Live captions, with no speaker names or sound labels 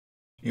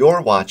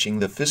You're watching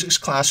the Physics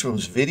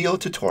Classroom's video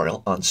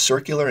tutorial on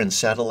circular and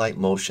satellite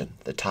motion.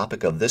 The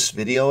topic of this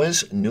video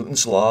is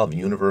Newton's law of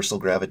universal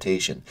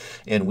gravitation,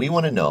 and we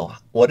want to know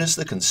what is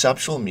the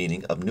conceptual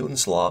meaning of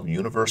Newton's law of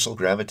universal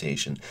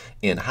gravitation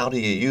and how do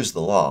you use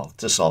the law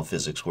to solve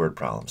physics word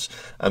problems.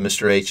 I'm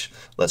Mr. H.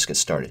 Let's get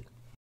started.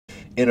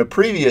 In a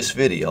previous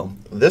video,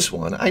 this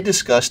one, I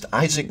discussed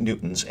Isaac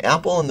Newton's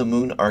apple and the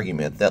moon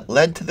argument that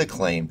led to the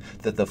claim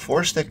that the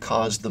force that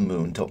caused the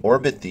moon to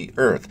orbit the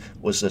Earth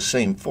was the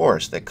same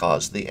force that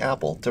caused the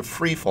apple to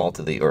free fall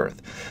to the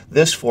Earth.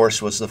 This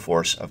force was the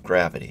force of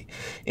gravity.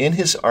 In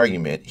his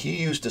argument,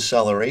 he used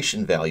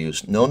acceleration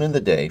values known in the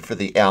day for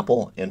the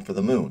apple and for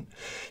the moon.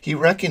 He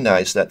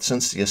recognized that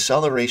since the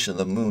acceleration of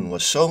the moon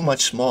was so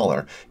much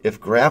smaller, if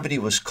gravity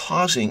was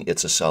causing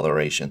its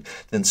acceleration,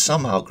 then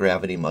somehow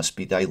gravity must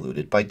be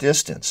diluted by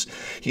distance.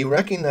 He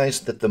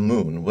recognized that the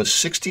moon was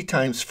 60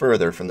 times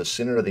further from the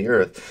center of the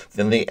Earth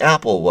than the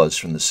apple was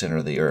from the center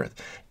of the Earth.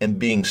 And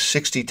being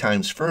 60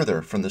 times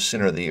further from the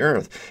center of the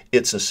Earth,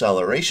 its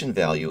acceleration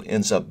value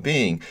ends up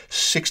being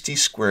 60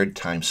 squared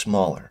times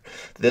smaller.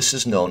 This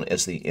is known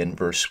as the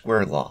inverse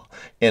square law.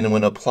 And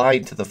when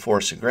applied to the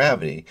force of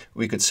gravity,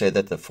 we could say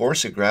that the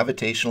force of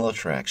gravitational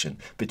attraction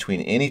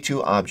between any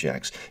two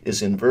objects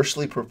is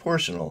inversely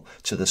proportional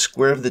to the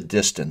square of the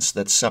distance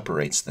that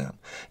separates them.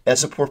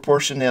 As a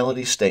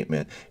proportionality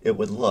statement, it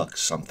would look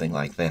something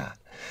like that.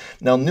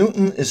 Now,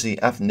 Newton is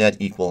the F net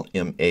equal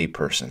ma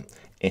person,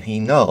 and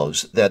he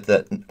knows that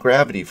the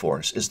gravity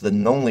force is the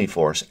only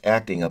force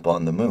acting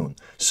upon the moon,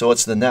 so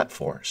it's the net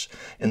force.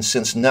 And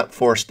since net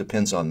force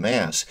depends on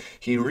mass,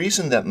 he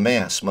reasoned that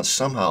mass must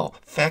somehow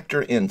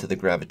factor into the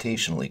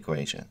gravitational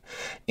equation.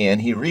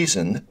 And he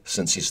reasoned,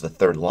 since he's the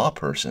third law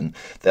person,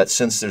 that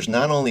since there's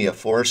not only a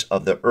force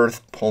of the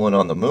Earth pulling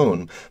on the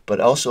moon,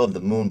 but also of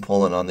the moon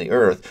pulling on the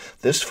Earth,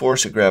 this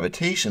force of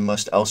gravitation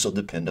must also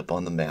depend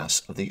upon the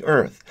mass of the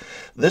Earth.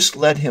 This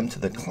led him to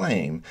the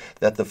claim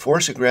that the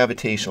force of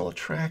gravitational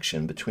attraction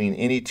between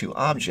any two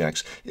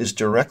objects is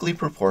directly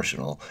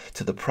proportional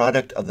to the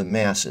product of the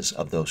masses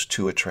of those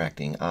two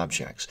attracting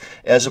objects.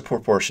 As a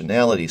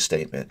proportionality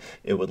statement,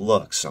 it would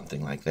look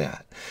something like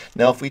that.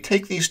 Now, if we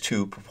take these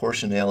two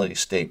proportionality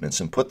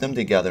statements and put them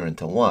together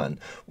into one,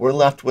 we're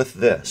left with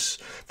this,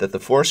 that the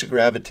force of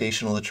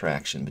gravitational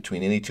attraction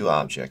between any two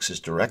objects is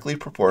directly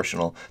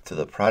proportional to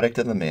the product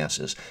of the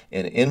masses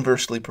and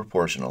inversely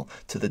proportional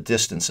to the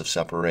distance of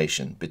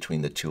separation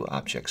between the two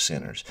object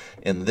centers.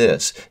 And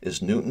this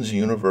is Newton's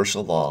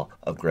universal law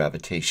of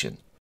gravitation.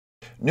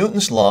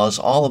 Newton's law is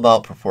all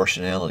about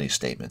proportionality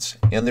statements,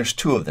 and there's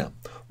two of them,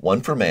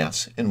 one for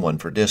mass and one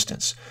for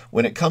distance.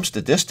 When it comes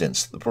to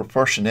distance, the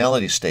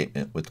proportionality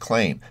statement would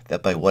claim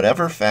that by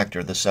whatever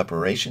factor the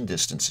separation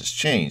distance is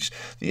changed,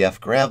 the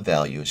F-grav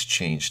value is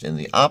changed in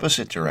the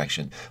opposite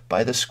direction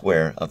by the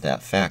square of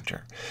that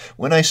factor.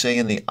 When I say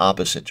in the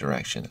opposite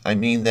direction, I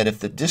mean that if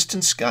the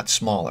distance got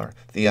smaller,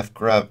 the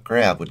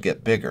F-grav would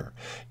get bigger.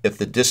 If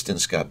the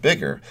distance got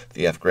bigger,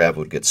 the F-grav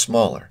would get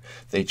smaller.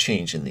 They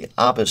change in the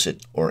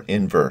opposite or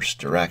inverse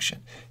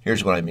direction.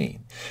 Here's what I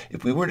mean.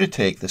 If we were to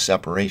take the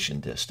separation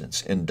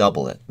distance and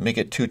double it, make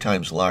it 2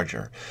 times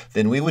larger,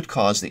 then we would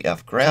cause the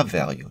F-grav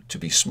value to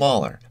be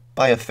smaller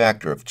by a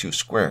factor of 2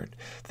 squared.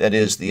 That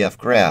is, the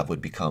F-grav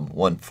would become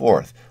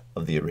 1/4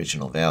 of the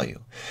original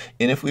value.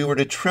 And if we were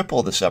to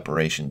triple the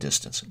separation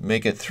distance,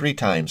 make it 3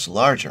 times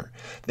larger,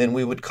 then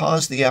we would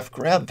cause the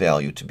F-grav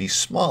value to be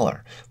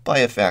smaller by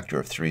a factor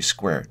of 3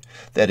 squared.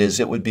 That is,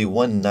 it would be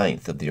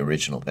 1/9 of the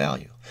original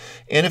value.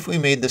 And if we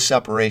made the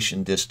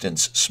separation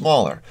distance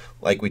smaller,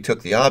 like we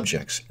took the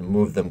objects and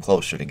moved them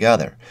closer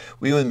together,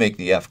 we would make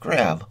the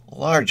F-grav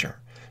larger.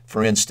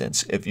 For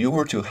instance, if you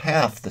were to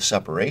half the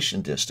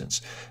separation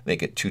distance,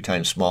 make it 2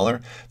 times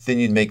smaller, then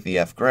you'd make the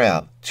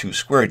F-grav 2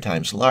 squared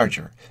times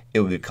larger. It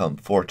would become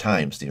 4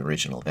 times the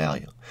original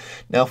value.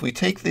 Now, if we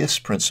take this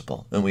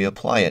principle and we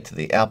apply it to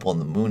the apple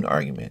and the moon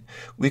argument,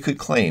 we could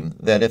claim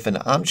that if an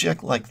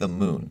object like the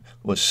moon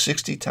was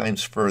 60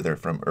 times further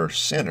from Earth's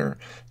center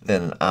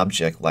than an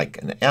object like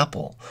an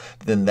apple,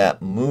 then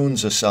that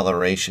moon's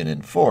acceleration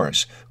in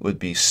force would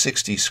be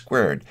 60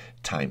 squared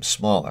times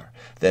smaller.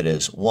 That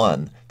is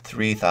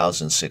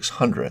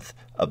 1/3600th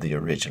of the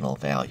original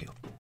value.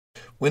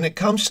 When it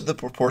comes to the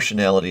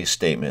proportionality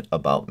statement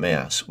about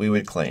mass, we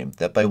would claim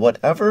that by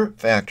whatever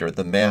factor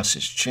the mass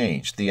is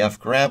changed, the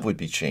F-grav would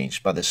be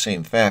changed by the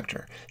same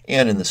factor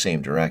and in the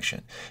same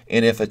direction.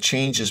 And if a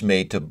change is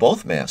made to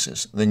both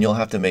masses, then you'll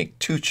have to make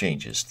 2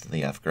 changes to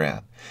the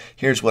F-grav.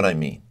 Here's what I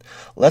mean.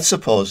 Let's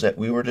suppose that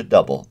we were to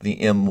double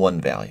the m1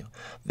 value.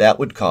 That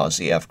would cause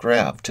the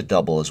F-grav to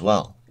double as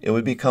well. It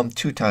would become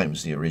 2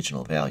 times the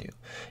original value.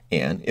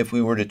 And if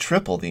we were to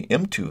triple the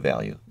m2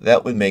 value,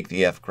 that would make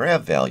the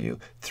F-grav value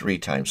 3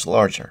 times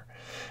larger.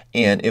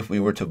 And if we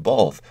were to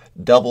both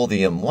double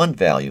the m1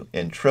 value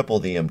and triple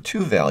the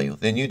m2 value,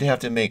 then you'd have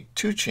to make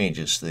two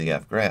changes to the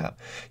f-grab.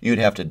 You'd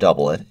have to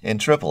double it and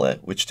triple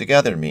it, which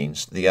together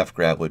means the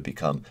f-grab would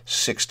become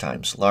 6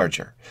 times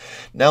larger.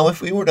 Now,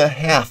 if we were to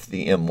half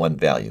the m1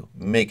 value,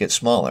 make it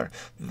smaller,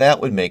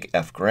 that would make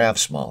f-grab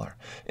smaller.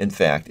 In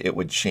fact, it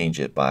would change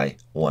it by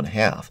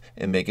 1/2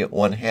 and make it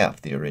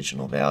 1/2 the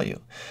original value.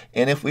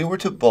 And if we were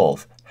to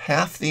both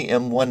half the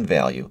m1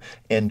 value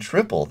and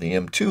triple the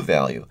m2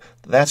 value,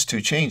 that's two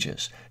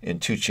changes,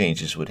 and two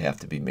changes would have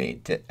to be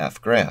made to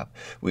f-grab.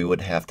 We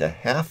would have to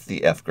half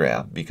the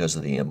f-grab because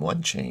of the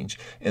m1 change,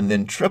 and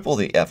then triple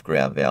the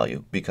f-grab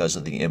value because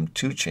of the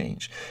m2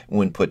 change.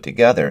 When put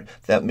together,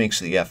 that makes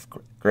the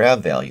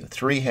f-grab value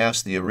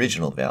 3/2 the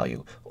original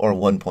value, or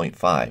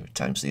 1.5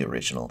 times the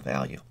original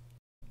value.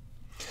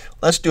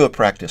 Let's do a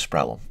practice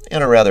problem,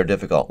 and a rather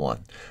difficult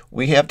one.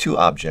 We have two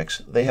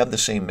objects. They have the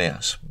same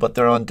mass, but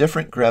they're on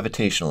different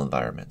gravitational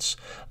environments.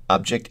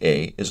 Object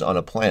A is on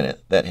a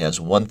planet that has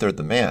 1/3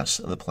 the mass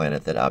of the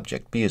planet that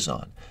object B is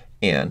on,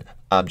 and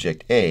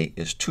object A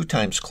is 2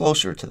 times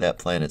closer to that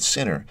planet's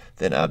center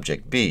than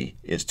object B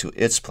is to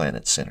its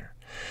planet's center.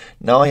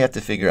 Now I have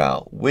to figure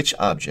out which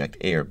object,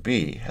 A or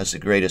B, has the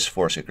greatest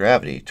force of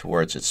gravity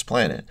towards its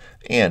planet,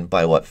 and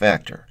by what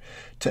factor.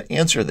 To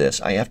answer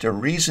this, I have to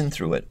reason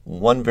through it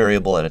one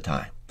variable at a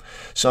time.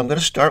 So I'm going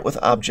to start with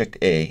object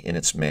A in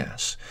its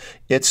mass.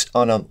 It's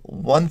on a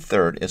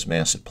 1/3 as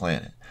massive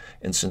planet.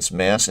 And since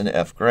mass and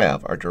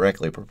f-grab are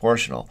directly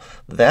proportional,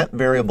 that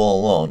variable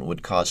alone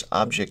would cause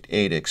object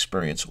A to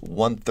experience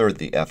 1/3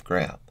 the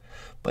f-grab.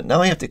 But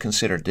now I have to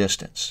consider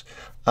distance.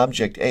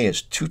 Object A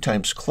is 2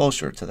 times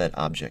closer to that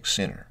object's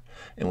center.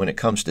 And when it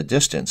comes to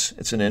distance,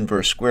 it's an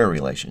inverse square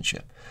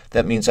relationship.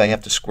 That means I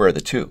have to square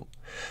the two.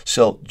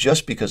 So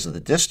just because of the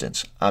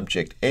distance,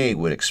 object A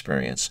would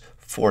experience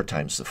 4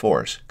 times the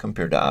force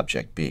compared to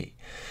object B.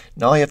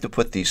 Now I have to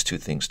put these two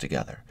things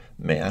together,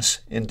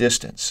 mass and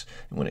distance.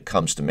 And when it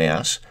comes to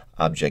mass,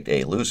 object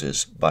A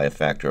loses by a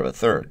factor of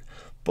 1/3.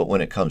 But when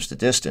it comes to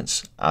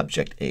distance,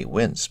 object A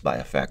wins by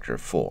a factor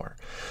of 4.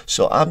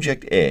 So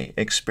object A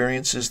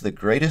experiences the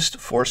greatest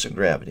force of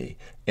gravity,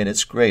 and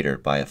it's greater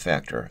by a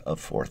factor of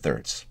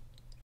 4/3.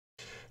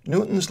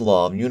 Newton's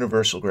law of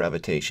universal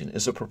gravitation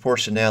is a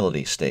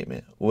proportionality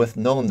statement with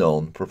no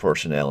known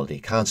proportionality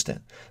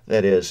constant.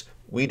 That is,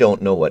 we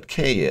don't know what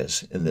k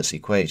is in this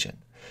equation.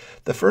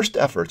 The first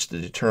efforts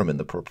to determine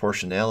the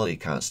proportionality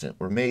constant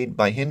were made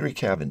by Henry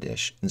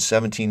Cavendish in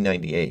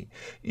 1798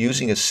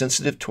 using a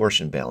sensitive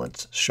torsion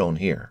balance shown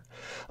here.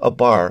 A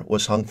bar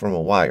was hung from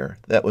a wire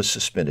that was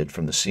suspended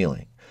from the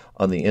ceiling.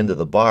 On the end of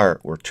the bar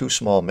were two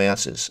small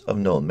masses of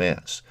known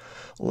mass.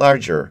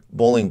 Larger,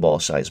 bowling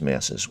ball-sized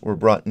masses were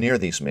brought near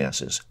these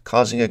masses,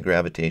 causing a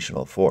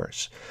gravitational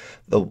force.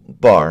 The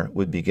bar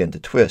would begin to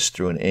twist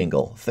through an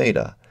angle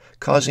theta,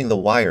 causing the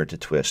wire to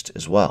twist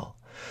as well.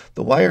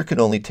 The wire could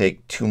only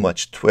take too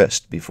much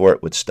twist before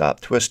it would stop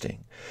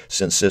twisting.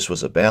 Since this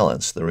was a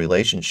balance, the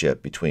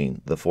relationship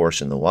between the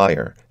force in the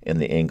wire and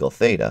the angle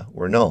theta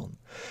were known.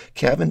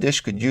 Cavendish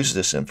could use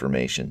this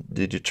information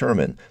to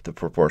determine the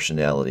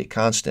proportionality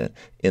constant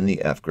in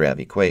the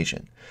f-grav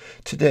equation.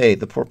 Today,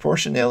 the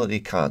proportionality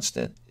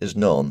constant is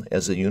known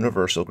as the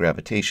universal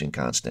gravitation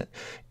constant,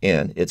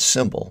 and its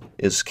symbol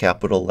is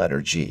capital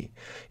letter G.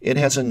 It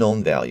has a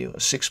known value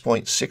of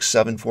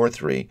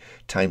 6.6743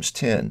 times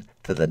 10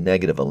 to the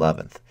negative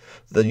 11th.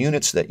 The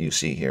units that you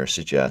see here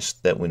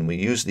suggest that when we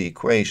use the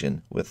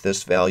equation with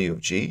this value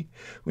of G,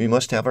 we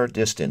must have our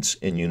distance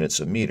in units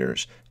of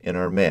meters and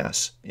our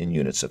mass in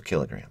units of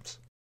kilograms.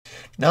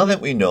 Now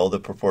that we know the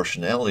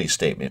proportionality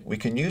statement, we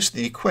can use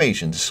the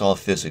equation to solve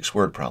physics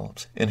word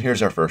problems. And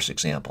here's our first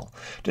example.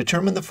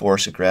 Determine the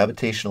force of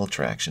gravitational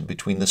attraction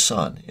between the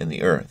Sun and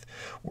the Earth.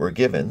 We're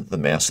given the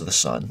mass of the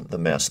Sun, the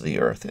mass of the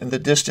Earth, and the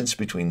distance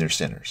between their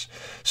centers.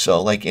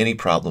 So, like any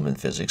problem in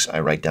physics, I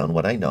write down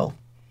what I know,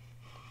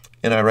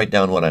 and I write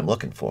down what I'm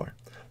looking for,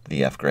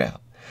 the f-grab.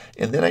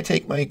 And then I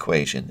take my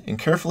equation and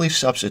carefully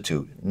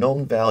substitute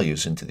known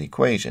values into the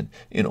equation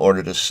in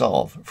order to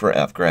solve for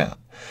f-grab.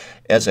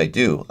 As I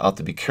do, I'll have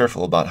to be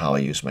careful about how I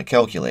use my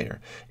calculator.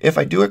 If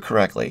I do it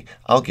correctly,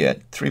 I'll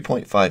get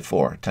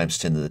 3.54 times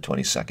 10 to the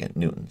 22nd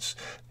newtons.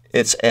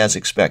 It's, as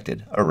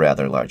expected, a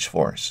rather large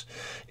force.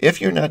 If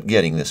you're not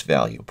getting this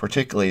value,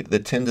 particularly the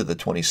 10 to the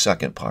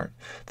 22nd part,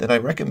 then I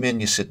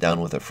recommend you sit down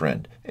with a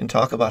friend and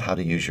talk about how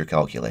to use your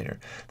calculator.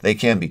 They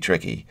can be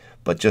tricky,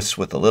 but just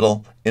with a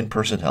little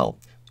in-person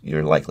help,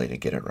 you're likely to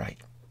get it right.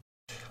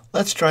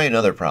 Let's try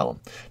another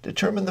problem.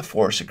 Determine the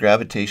force of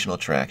gravitational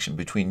attraction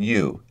between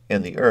you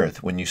and the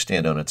Earth when you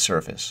stand on its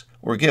surface.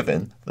 We're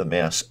given the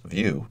mass of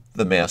you,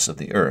 the mass of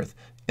the Earth,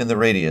 and the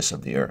radius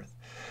of the Earth.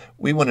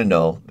 We want to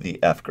know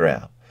the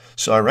f-grab.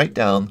 So I write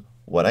down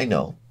what I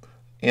know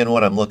and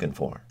what I'm looking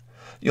for.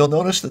 You'll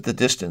notice that the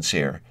distance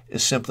here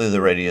is simply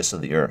the radius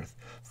of the Earth.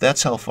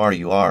 That's how far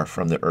you are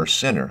from the Earth's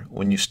center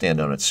when you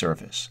stand on its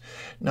surface.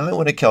 Now I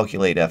want to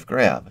calculate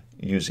f-grab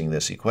using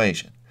this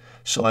equation.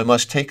 So I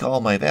must take all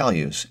my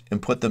values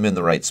and put them in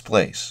the right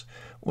place.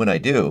 When I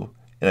do,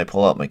 and I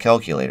pull out my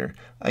calculator,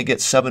 I get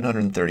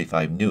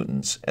 735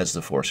 newtons as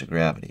the force of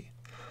gravity.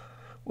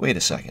 Wait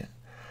a second.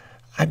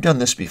 I've done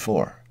this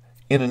before.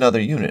 In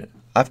another unit,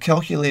 I've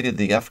calculated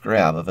the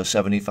F-grav of a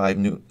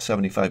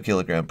 75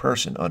 kilogram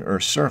person on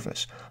Earth's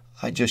surface.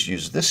 I just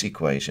used this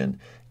equation,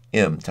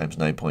 m times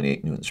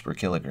 9.8 newtons per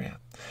kilogram.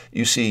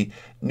 You see,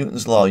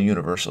 Newton's law of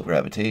universal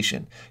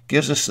gravitation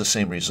gives us the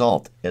same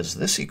result as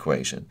this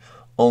equation,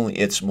 only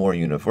it's more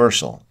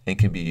universal and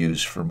can be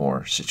used for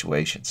more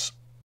situations.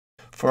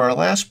 For our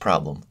last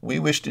problem, we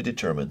wish to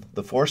determine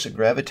the force of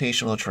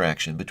gravitational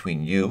attraction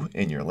between you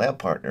and your lab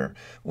partner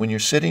when you're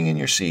sitting in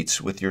your seats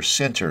with your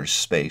centers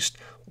spaced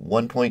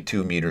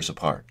 1.2 meters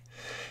apart.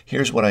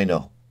 Here's what I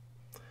know,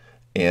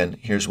 and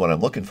here's what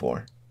I'm looking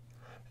for,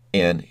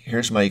 and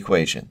here's my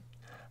equation.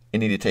 I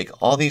need to take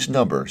all these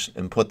numbers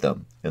and put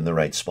them in the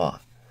right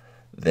spot.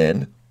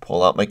 Then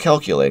pull out my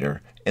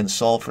calculator and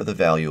solve for the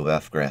value of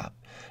F-grav.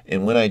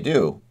 And when I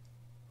do,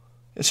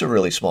 it's a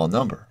really small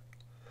number.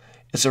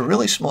 It's a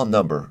really small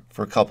number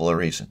for a couple of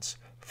reasons.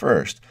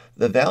 First,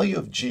 the value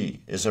of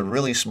g is a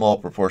really small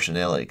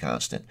proportionality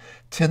constant.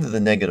 10 to the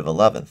negative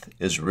 11th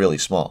is really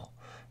small.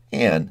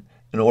 And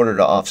in order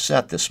to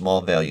offset the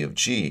small value of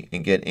g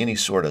and get any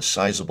sort of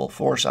sizable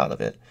force out of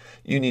it,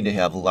 you need to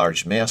have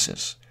large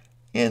masses.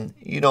 And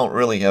you don't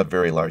really have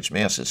very large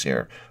masses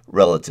here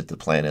relative to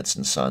planets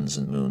and suns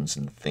and moons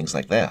and things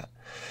like that.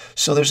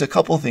 So there's a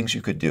couple of things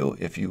you could do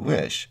if you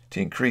wish to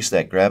increase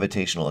that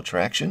gravitational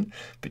attraction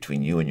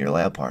between you and your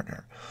lab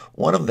partner.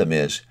 One of them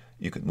is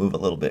you could move a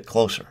little bit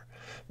closer,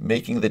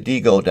 making the d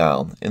go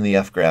down and the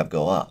F-grav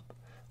go up.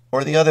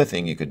 Or the other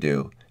thing you could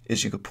do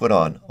is you could put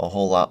on a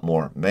whole lot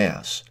more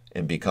mass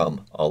and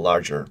become a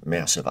larger,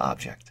 massive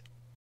object.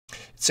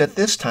 It's at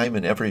this time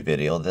in every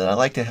video that I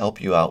like to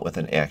help you out with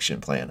an action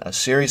plan, a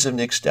series of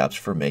next steps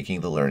for making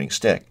the learning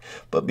stick.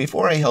 But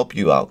before I help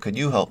you out, could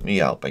you help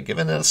me out by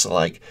giving us a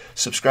like,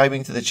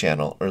 subscribing to the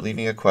channel, or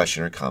leaving a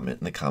question or comment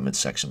in the comments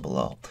section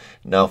below.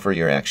 Now for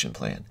your action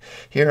plan.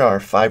 Here are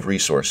 5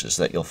 resources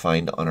that you'll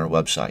find on our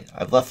website.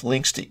 I've left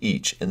links to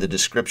each in the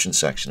description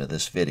section of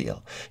this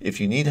video. If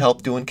you need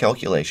help doing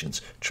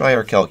calculations, try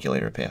our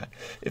calculator pad.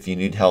 If you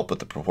need help with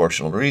the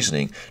proportional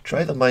reasoning,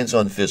 try the Minds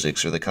on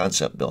Physics or the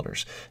concept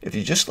builders. If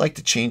you just like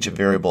to change a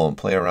variable and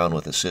play around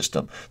with a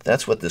system,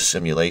 that's what this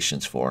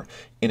simulation's for.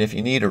 And if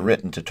you need a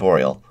written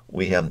tutorial,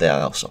 we have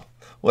that also.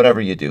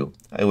 Whatever you do,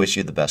 I wish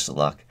you the best of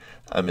luck.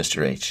 I'm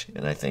Mr. H,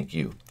 and I thank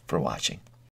you for watching.